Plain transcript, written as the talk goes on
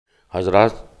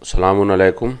हज़रात अस्सलामु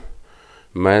अलैकुम।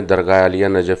 मैं दरगाह-ए-आलिया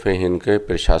नजफ़-ए-हिंद के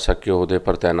प्रशासक के ओहदे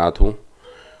पर तैनात हूँ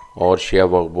और शिया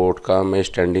वक्फ बोर्ड का मैं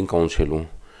स्टैंडिंग काउंसिल हूँ।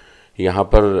 यहाँ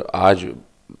पर आज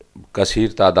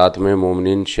कसीर तादाद में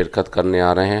मोमिनीन शिरकत करने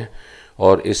आ रहे हैं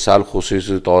और इस साल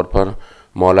खुसूसी तौर पर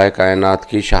मौला कायनात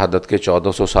की शहादत के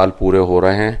 1400 साल पूरे हो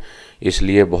रहे हैं,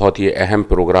 इसलिए बहुत ही अहम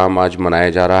प्रोग्राम आज मनाया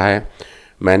जा रहा है।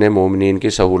 मैंने मोमिनीन की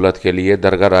सहूलत के लिए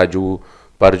दरगाह राजू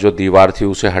पर जो दीवार थी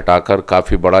उसे हटाकर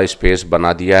काफ़ी बड़ा स्पेस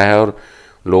बना दिया है और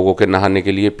लोगों के नहाने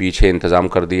के लिए पीछे इंतज़ाम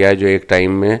कर दिया है। जो एक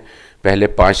टाइम में पहले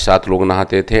 5-7 लोग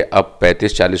नहाते थे, अब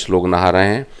 35-40 लोग नहा रहे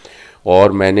हैं।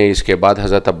 और मैंने इसके बाद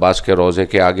हज़रत अब्बास के रोज़े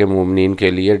के आगे मोमिनीन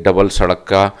के लिए डबल सड़क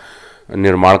का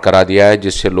निर्माण करा दिया है,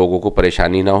 जिससे लोगों को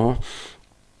परेशानी ना हो।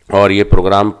 और ये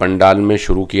प्रोग्राम पंडाल में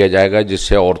शुरू किया जाएगा,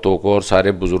 जिससे औरतों को और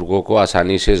सारे बुज़ुर्गों को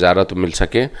आसानी से ज़ियारत मिल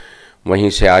सके। वहीं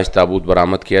से आज ताबूत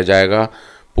बरामद किया जाएगा।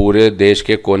 पूरे देश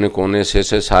के कोने कोने से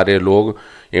सारे लोग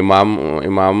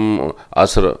इमाम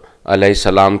असर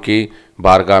अलैहिस्सलाम की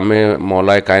बारगाह में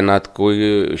मौला कायनात को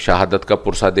शहादत का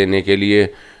पुरसा देने के लिए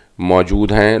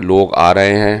मौजूद हैं। लोग आ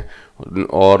रहे हैं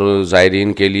और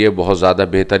ज़ायरीन के लिए बहुत ज़्यादा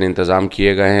बेहतर इंतज़ाम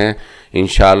किए गए हैं।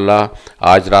 इंशाअल्लाह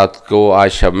आज रात को, आज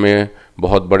शब में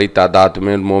बहुत बड़ी तादाद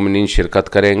में मोमिनीन शिरकत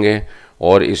करेंगे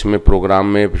और इसमें प्रोग्राम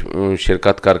में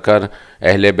शिरकत कर कर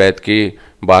अहले बैत की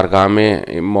बारगाह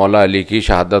में मौला अली की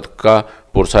शहादत का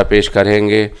पुरसा पेश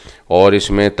करेंगे और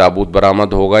इसमें ताबूत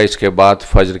बरामद होगा। इसके बाद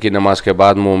फजर की नमाज के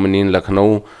बाद मोमिनीन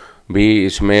लखनऊ भी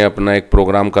इसमें अपना एक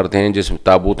प्रोग्राम करते हैं, जिसमें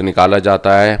ताबूत निकाला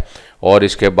जाता है और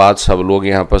इसके बाद सब लोग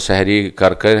यहाँ पर सहरी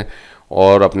कर कर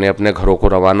और अपने अपने घरों को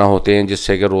रवाना होते हैं,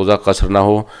 जिससे कि रोज़ा कसर ना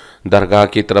हो। दरगाह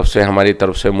की तरफ से, हमारी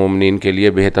तरफ से मोमिनीन के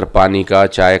लिए बेहतर पानी का,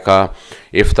 चाय का,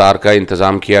 इफ्तार का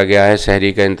इंतज़ाम किया गया है,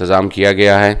 सहरी का इंतज़ाम किया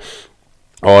गया है।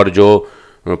 और जो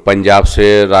पंजाब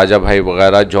से राजा भाई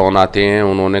वगैरह जौन आते हैं,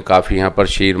 उन्होंने काफ़ी यहाँ पर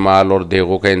शीर माल और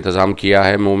देगों का इंतज़ाम किया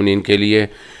है मोमिनीन के लिए।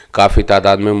 काफ़ी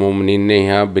तादाद में मोमिनीन ने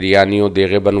यहाँ बिरयानी और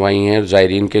देगें बनवाई हैं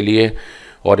ज़ायरीन के लिए।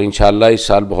 और इंशाअल्लाह इस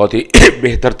साल बहुत ही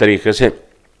बेहतर तरीके से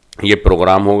ये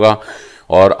प्रोग्राम होगा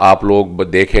और आप लोग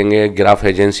देखेंगे ग्राफ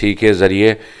एजेंसी के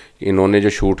ज़रिए इन्होंने जो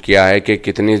शूट किया है कि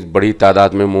कितनी बड़ी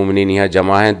तादाद में मोमिनीन यहाँ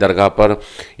जमा हैं। दरगाह पर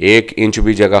 1 इंच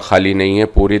भी जगह खाली नहीं है,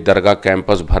 पूरी दरगाह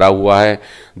कैंपस भरा हुआ है।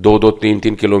 2-2,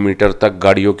 3-3 किलोमीटर तक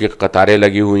गाड़ियों की कतारें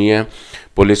लगी हुई हैं।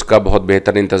 पुलिस का बहुत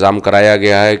बेहतर इंतज़ाम कराया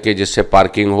गया है कि जिससे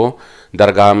पार्किंग हो।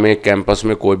 दरगाह में कैंपस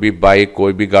में कोई भी बाइक,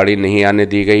 कोई भी गाड़ी नहीं आने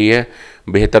दी गई है।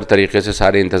 बेहतर तरीके से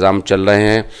सारे इंतज़ाम चल रहे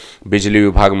हैं। बिजली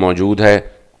विभाग मौजूद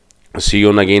है,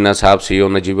 सीओ नगीना साहब, सीओ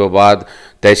नजीबाबाद,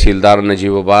 तहसीलदार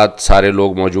नजीबाबाद, सारे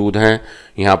लोग मौजूद हैं।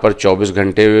 यहाँ पर 24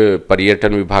 घंटे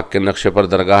पर्यटन विभाग के नक्शे पर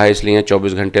दरगाह है, इसलिए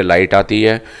 24 घंटे लाइट आती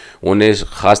है। उन्हें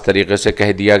ख़ास तरीके से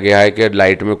कह दिया गया है कि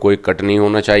लाइट में कोई कट नहीं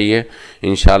होना चाहिए।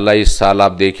 इंशाअल्लाह इस साल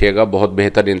आप देखिएगा बहुत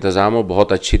बेहतर इंतज़ाम और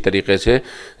बहुत अच्छी तरीके से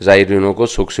ज़ायरीनों को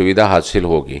सुख सुविधा हासिल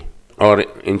होगी। और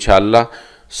इंशाअल्लाह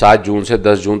 7 जून से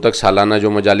 10 जून तक सालाना जो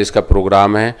मजालिस का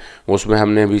प्रोग्राम है, उसमें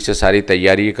हमने अभी से सारी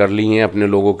तैयारी कर ली हैं। अपने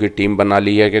लोगों की टीम बना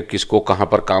ली है कि किसको कहां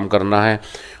पर काम करना है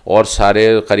और सारे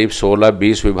करीब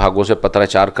 16-20 विभागों से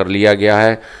पत्राचार कर लिया गया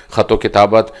है, ख़त व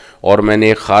किताबत। और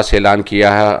मैंने एक ख़ास ऐलान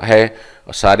किया है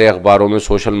सारे अखबारों में,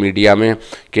 सोशल मीडिया में,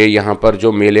 कि यहाँ पर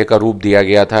जो मेले का रूप दिया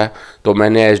गया था, तो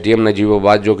मैंने एसडीएम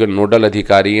नजीबाबाद जो कि नोडल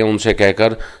अधिकारी हैं उनसे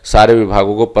कहकर सारे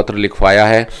विभागों को पत्र लिखवाया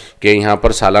है कि यहाँ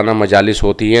पर सालाना मजालिस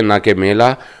होती है, ना कि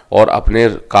मेला। और अपने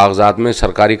कागजात में,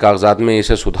 सरकारी कागजात में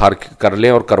इसे सुधार कर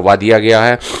लें और करवा दिया गया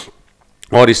है।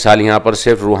 और इस साल यहाँ पर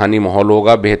सिर्फ रूहानी माहौल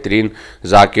होगा, बेहतरीन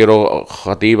ज़ाकिर और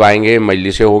ख़तीब आएंगे,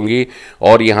 मजलिसें होंगी।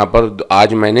 और यहाँ पर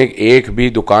आज मैंने एक भी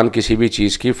दुकान किसी भी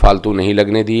चीज़ की फालतू नहीं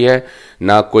लगने दी है,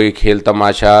 ना कोई खेल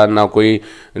तमाशा, ना कोई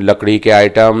लकड़ी के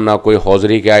आइटम, ना कोई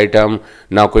हौजरी के आइटम,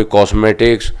 ना कोई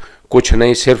कॉस्मेटिक्स, कुछ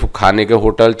नहीं। सिर्फ खाने के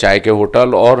होटल, चाय के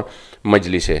होटल और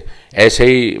मजलिसें। ऐसे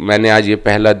ही मैंने आज, ये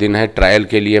पहला दिन है ट्रायल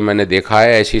के लिए, मैंने देखा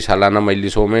है ऐसी सालाना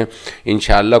मजलिसों में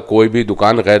इंशाअल्लाह कोई भी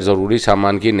दुकान गैर ज़रूरी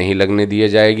सामान की नहीं लगने दी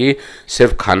जाएगी।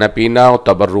 सिर्फ खाना पीना और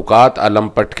तबर्रुकात, अलम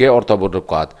पटके और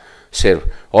तबर्रुकात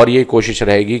सिर्फ। और ये कोशिश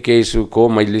रहेगी कि इसको,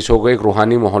 मजलिसों को एक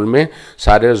रूहानी माहौल में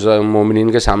सारे मोमिनीन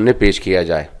के सामने पेश किया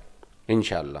जाए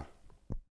इंशाअल्लाह।